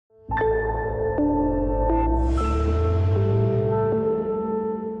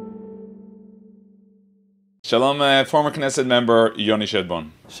Shalom, former Knesset member Yoni Chetboun.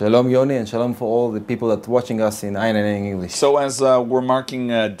 Shalom Yoni, and shalom for all the people that are watching us in INN English. So as we're marking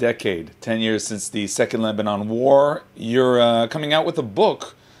a decade, 10 years since the Second Lebanon War, you're coming out with a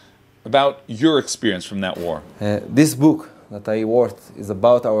book about your experience from that war. This book that I wrote is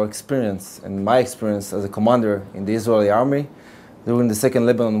about our experience and my experience as a commander in the Israeli army during the Second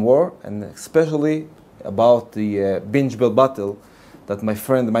Lebanon War, and especially about the Binge Bell battle that my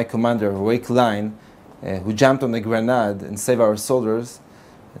friend, my commander, Roy Klein, who jumped on a grenade and saved our soldiers.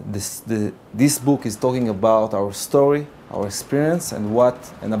 This book is talking about our story, our experience, and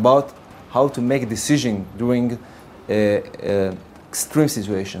about how to make a decision during an extreme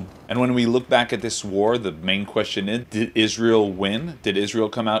situation. And when we look back at this war, the main question is, did Israel win? Did Israel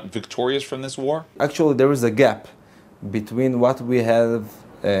come out victorious from this war? Actually, there is a gap between what we have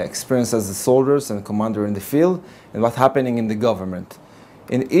experienced as the soldiers and commander in the field and what's happening in the government.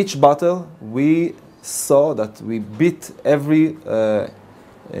 In each battle, we saw that we beat every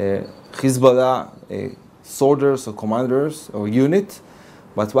Hezbollah soldiers or commanders or unit,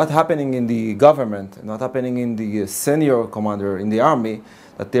 but what's happening in the government and what's happening in the senior commander in the army,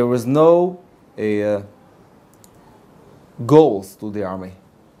 that there was no goals to the army.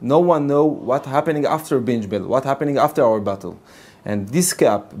 No one knows what's happening after Binge Bell, what's happening after our battle. And this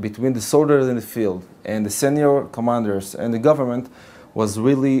gap between the soldiers in the field and the senior commanders and the government was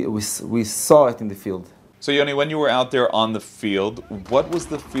really, we saw it in the field. So Yoni, when you were out there on the field, what was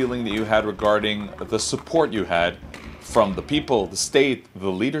the feeling that you had regarding the support you had from the people, the state, the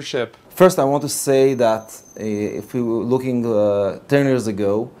leadership? First, I want to say that if we were looking 10 years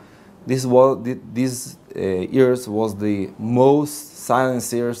ago, these years was the most silent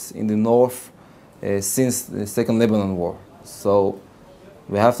years in the north since the Second Lebanon War. So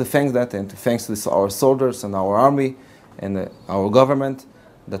we have to thank that, and to thanks to our soldiers and our army and our government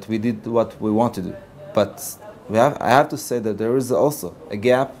that we did what we want to do. But I have to say that there is also a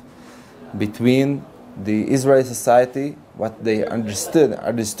gap between the Israeli society, what they understood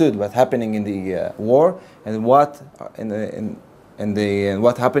what's happening in the war, and what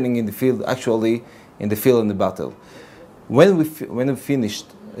happening in the field, actually in the field in the battle. When we finished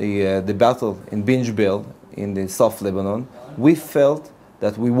the battle in Binge Bell in the South Lebanon, we felt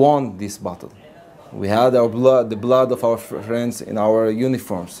that we won this battle. We had our blood, the blood of our friends in our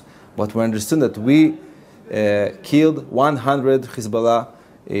uniforms, but we understood that we killed 100 Hezbollah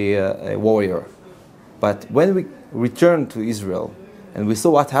warrior. But when we returned to Israel and we saw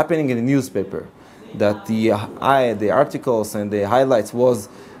what's happening in the newspaper, that the articles and the highlights was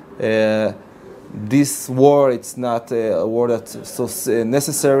this war, it's not a war that's so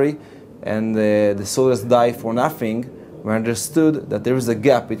necessary, and the soldiers die for nothing, we understood that there is a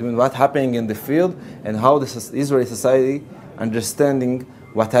gap between what's happening in the field and how the Israeli society understanding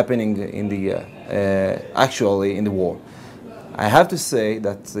what's happening in the actually in the war. I have to say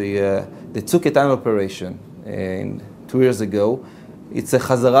that the Tzuk Eitan operation 2 years ago, it's a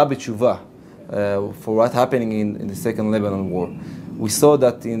chazara b'tshuva for what's happening in the Second Lebanon War. We saw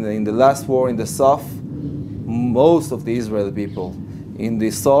that in the last war in the south, most of the Israeli people in the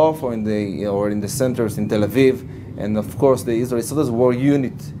south or in the centers in Tel Aviv, and of course the Israeli soldiers were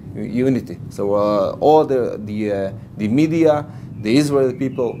unity. So all the media, the Israeli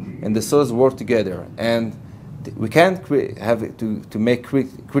people, and the soldiers work together. And we can't have it to make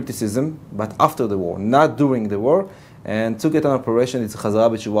criticism, but after the war, not during the war. And Tzuk Eitan operation is chazara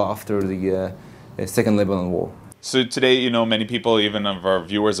b'tshuva after the Second Lebanon War. So today, you know, many people, even of our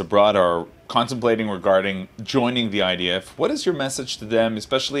viewers abroad, are contemplating regarding joining the IDF. What is your message to them,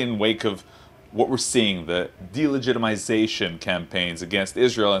 especially in wake of what we're seeing, the delegitimization campaigns against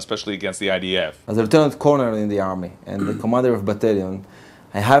Israel, and especially against the IDF? As a lieutenant colonel in the army and the commander of battalion,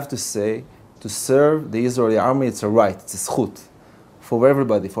 I have to say, to serve the Israeli army, it's a right, it's a zchut for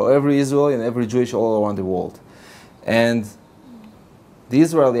everybody, for every Israeli and every Jewish all around the world. And the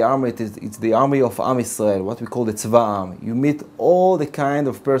Israeli army, it's the army of Am Yisrael, what we call the Tzva Am. You meet all the kind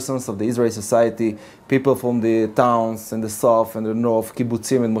of persons of the Israeli society, people from the towns and the south and the north,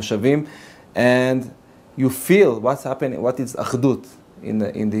 kibbutzim and moshavim, and you feel what's happening, what is achdut in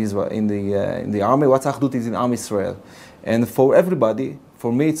the army, what's achdut is in Am Yisrael. And for everybody,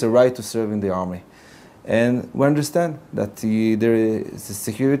 for me, it's a right to serve in the army. And we understand that there is a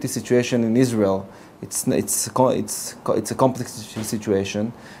security situation in Israel. It's a complex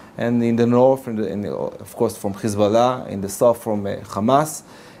situation, and in the north, and of course from Hezbollah, in the south from Hamas,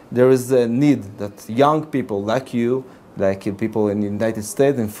 there is a need that young people like you, like people in the United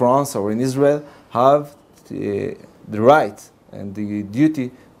States, in France, or in Israel, have the right and the duty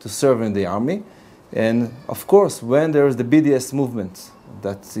to serve in the army. And of course, when there is the BDS movement,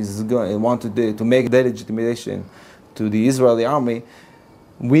 that is want to make delegitimation to the Israeli army,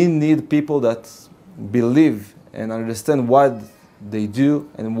 we need people that believe and understand what they do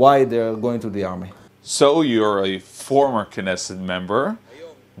and why they are going to the army. So you're a former Knesset member.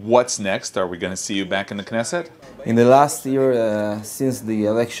 What's next? Are we going to see you back in the Knesset? In the last year, since the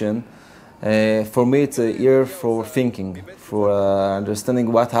election, for me it's a year for thinking, for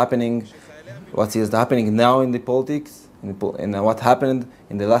understanding what is happening now in the politics, and what happened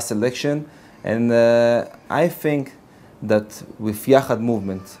in the last election. And I think that with Yachad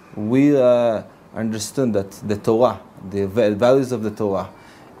movement, we understood that the Torah, the values of the Torah,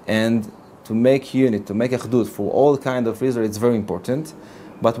 and to make unit, to make achdut for all kind of Israel, it's very important.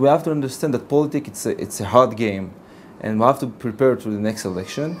 But we have to understand that politics, it's a hard game, and we have to prepare to the next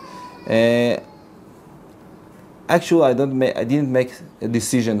election. Actually, I didn't make a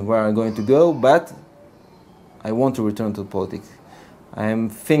decision where I'm going to go, but I want to return to politics. I'm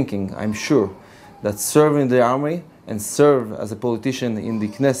sure that serving the army and serve as a politician in the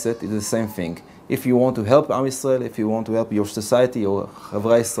Knesset is the same thing. If you want to help Am Yisrael, if you want to help your society, your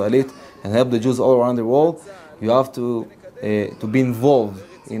Chavra Yisraelit, and help the Jews all around the world, you have to be involved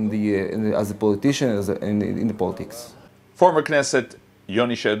as a politician, in the politics. Former Knesset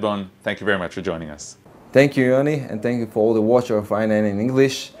Yoni Chetboun, thank you very much for joining us. Thank you, Yoni, and thank you for all the watchers of INN in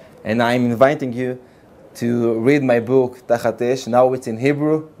English. And I'm inviting you to read my book, Tachat Esh. Now it's in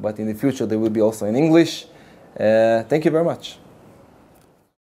Hebrew, but in the future they will be also in English. Thank you very much.